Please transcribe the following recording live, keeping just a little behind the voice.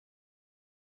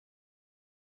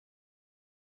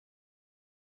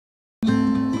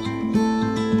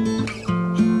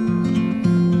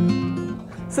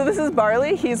So this is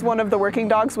Barley. He's one of the working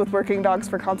dogs with Working Dogs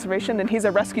for Conservation, and he's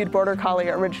a rescued border collie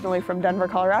originally from Denver,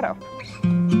 Colorado.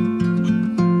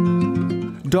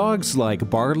 Dogs like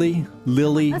Barley,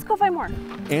 Lily, Let's go find more.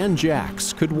 and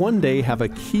Jax could one day have a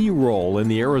key role in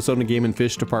the Arizona Game and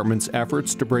Fish Department's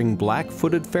efforts to bring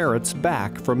black-footed ferrets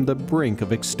back from the brink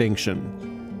of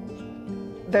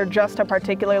extinction. They're just a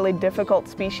particularly difficult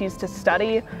species to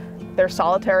study. They're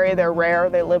solitary, they're rare,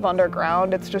 they live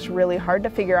underground. It's just really hard to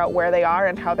figure out where they are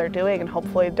and how they're doing, and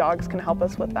hopefully dogs can help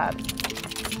us with that.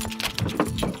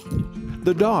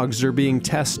 The dogs are being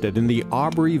tested in the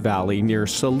Aubrey Valley near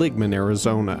Seligman,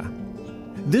 Arizona.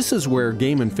 This is where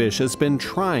Game and Fish has been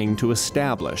trying to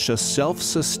establish a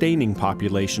self-sustaining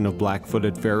population of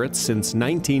black-footed ferrets since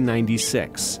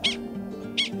 1996.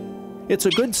 It's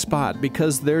a good spot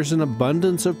because there's an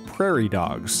abundance of prairie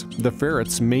dogs, the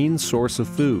ferrets' main source of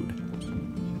food.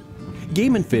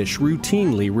 Game and Fish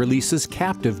routinely releases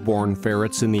captive-born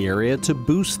ferrets in the area to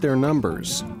boost their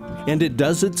numbers, and it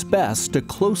does its best to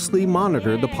closely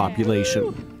monitor the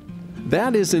population.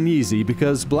 That isn't easy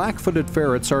because black-footed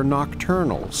ferrets are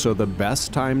nocturnal, so the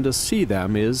best time to see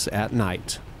them is at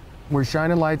night. We're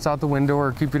shining lights out the window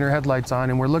or keeping our headlights on,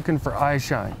 and we're looking for eye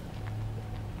shine.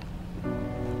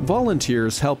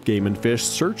 Volunteers help Game and Fish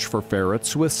search for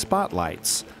ferrets with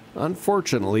spotlights.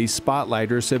 Unfortunately,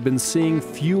 spotlighters have been seeing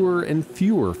fewer and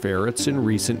fewer ferrets in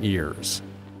recent years.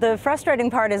 The frustrating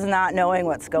part is not knowing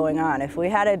what's going on. If we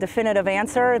had a definitive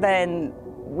answer, then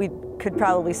we could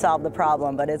probably solve the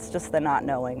problem, but it's just the not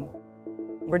knowing.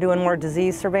 We're doing more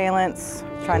disease surveillance,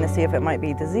 trying to see if it might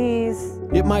be disease.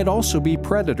 It might also be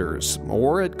predators,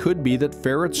 or it could be that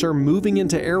ferrets are moving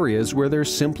into areas where they're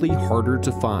simply harder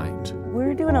to find.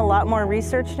 We're doing a lot more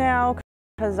research now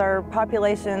because our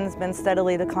population's been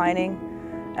steadily declining,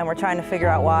 and we're trying to figure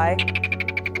out why.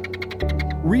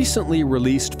 Recently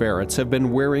released ferrets have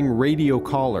been wearing radio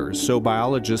collars so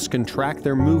biologists can track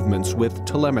their movements with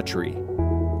telemetry.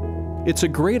 It's a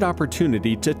great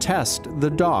opportunity to test the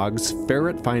dog's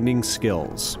ferret-finding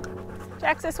skills.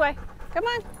 Jax, this way. Come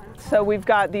on. So we've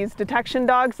got these detection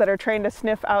dogs that are trained to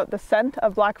sniff out the scent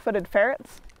of black-footed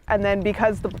ferrets. And then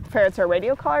because the ferrets are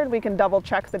radio collared, we can double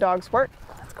check the dog's work.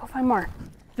 Let's go find more.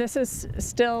 This is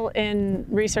still in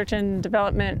research and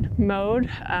development mode,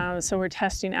 so we're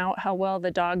testing out how well the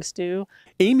dogs do.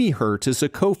 Amy Hurt is a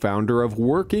co-founder of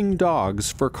Working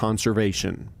Dogs for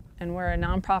Conservation. And we're a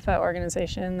nonprofit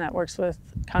organization that works with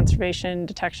conservation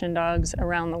detection dogs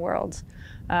around the world.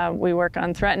 We work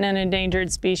on threatened and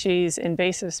endangered species,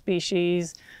 invasive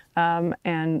species,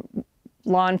 and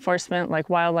law enforcement like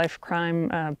wildlife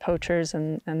crime, poachers,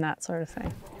 and that sort of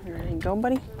thing. You ready to go,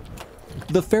 buddy?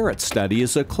 The ferret study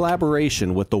is a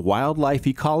collaboration with the Wildlife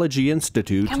Ecology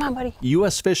Institute, Come on, buddy.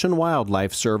 U.S. Fish and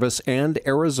Wildlife Service, and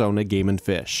Arizona Game and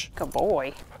Fish. Good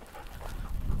boy.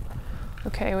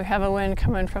 Okay, we have a wind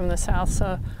coming from the south,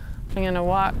 so I'm gonna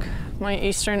walk my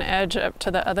eastern edge up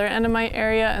to the other end of my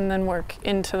area and then work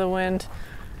into the wind.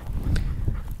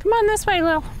 Come on this way,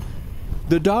 Lil.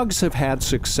 The dogs have had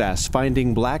success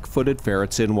finding black-footed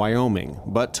ferrets in Wyoming,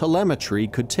 but telemetry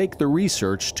could take the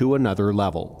research to another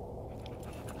level.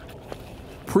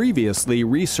 Previously,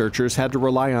 researchers had to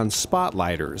rely on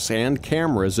spotlighters and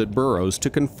cameras at burrows to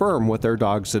confirm what their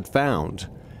dogs had found.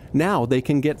 Now they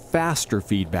can get faster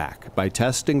feedback by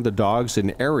testing the dogs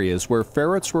in areas where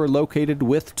ferrets were located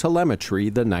with telemetry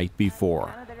the night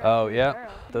before. Oh yeah,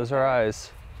 those are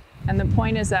eyes. And the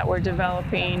point is that we're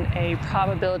developing a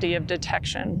probability of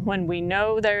detection. When we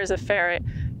know there's a ferret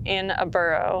in a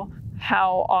burrow,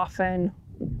 how often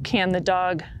can the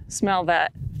dog smell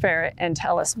that ferret and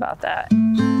tell us about that?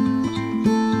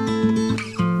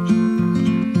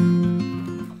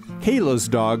 Kayla's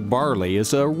dog Barley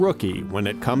is a rookie when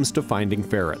it comes to finding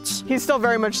ferrets. He's still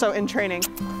very much so in training.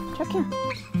 Check here.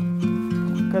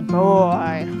 Good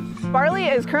boy. Barley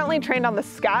is currently trained on the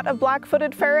scat of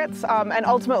black-footed ferrets, and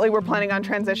ultimately we're planning on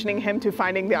transitioning him to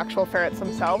finding the actual ferrets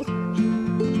themselves.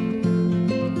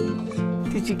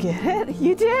 Did you get it?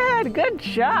 You did! Good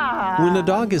job! When a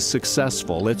dog is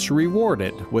successful, it's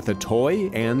rewarded with a toy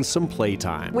and some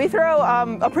playtime. We throw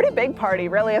a pretty big party,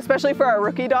 really, especially for our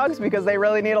rookie dogs because they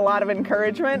really need a lot of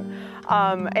encouragement.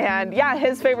 And yeah,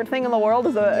 his favorite thing in the world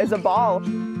is a ball.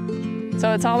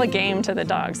 So it's all a game to the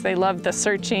dogs. They love the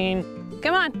searching.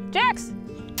 Come on, Jax.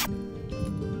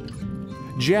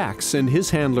 Jax and his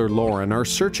handler Lauren are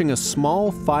searching a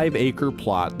small 5-acre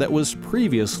plot that was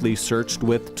previously searched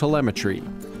with telemetry.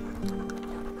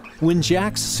 When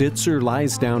Jax sits or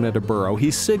lies down at a burrow,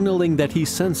 he's signaling that he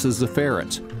senses a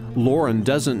ferret. Lauren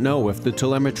doesn't know if the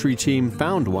telemetry team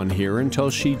found one here until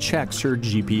she checks her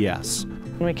GPS.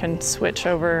 We can switch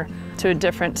over to a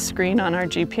different screen on our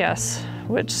GPS,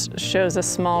 which shows a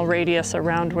small radius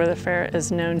around where the ferret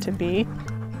is known to be.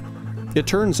 It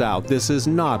turns out this is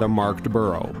not a marked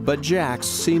burrow, but Jax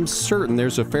seems certain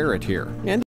there's a ferret here,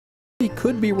 and he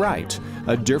could be right.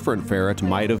 A different ferret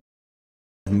might have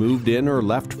moved in or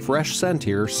left fresh scent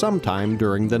here sometime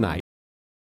during the night.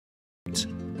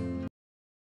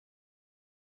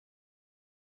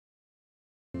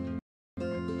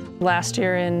 Last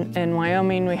year in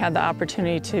Wyoming, we had the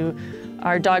opportunity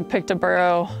our dog picked a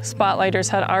burrow. Spotlighters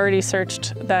had already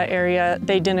searched that area.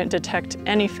 They didn't detect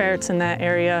any ferrets in that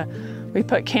area. We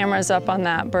put cameras up on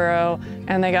that burrow,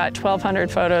 and they got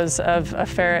 1,200 photos of a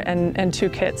ferret and 2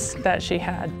 kits that she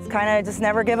had. It's kind of just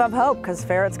never give up hope, because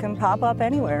ferrets can pop up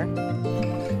anywhere.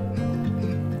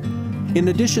 In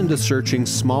addition to searching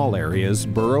small areas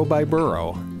burrow by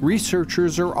burrow,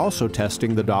 researchers are also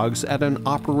testing the dogs at an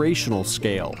operational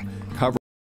scale,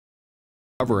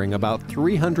 covering about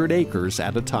 300 acres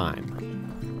at a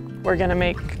time. We're going to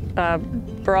make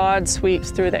broad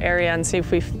sweeps through the area and see if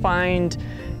we find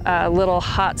little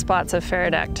hot spots of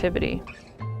ferret activity.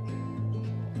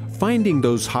 Finding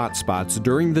those hot spots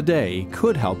during the day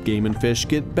could help Game and Fish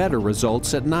get better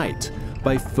results at night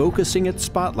by focusing its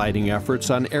spotlighting efforts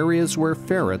on areas where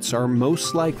ferrets are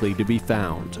most likely to be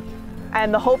found.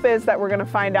 And the hope is that we're going to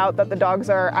find out that the dogs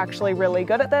are actually really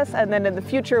good at this, and then in the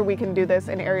future we can do this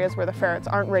in areas where the ferrets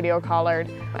aren't radio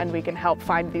collared, and we can help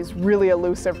find these really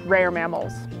elusive rare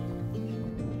mammals.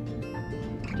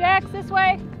 Jax, this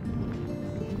way.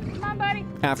 Come on, buddy.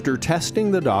 After testing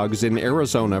the dogs in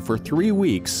Arizona for 3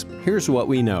 weeks, here's what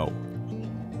we know.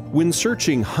 When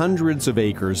searching hundreds of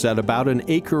acres at about an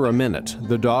acre a minute,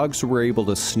 the dogs were able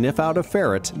to sniff out a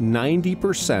ferret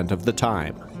 90% of the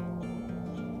time.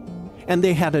 And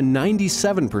they had a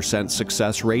 97%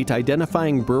 success rate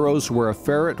identifying burrows where a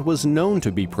ferret was known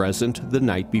to be present the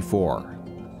night before.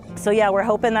 So yeah, we're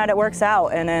hoping that it works out,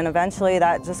 and then eventually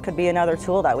that just could be another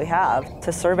tool that we have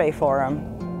to survey for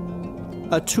them.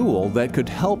 A tool that could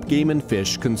help Game and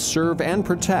Fish conserve and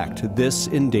protect this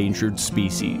endangered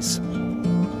species.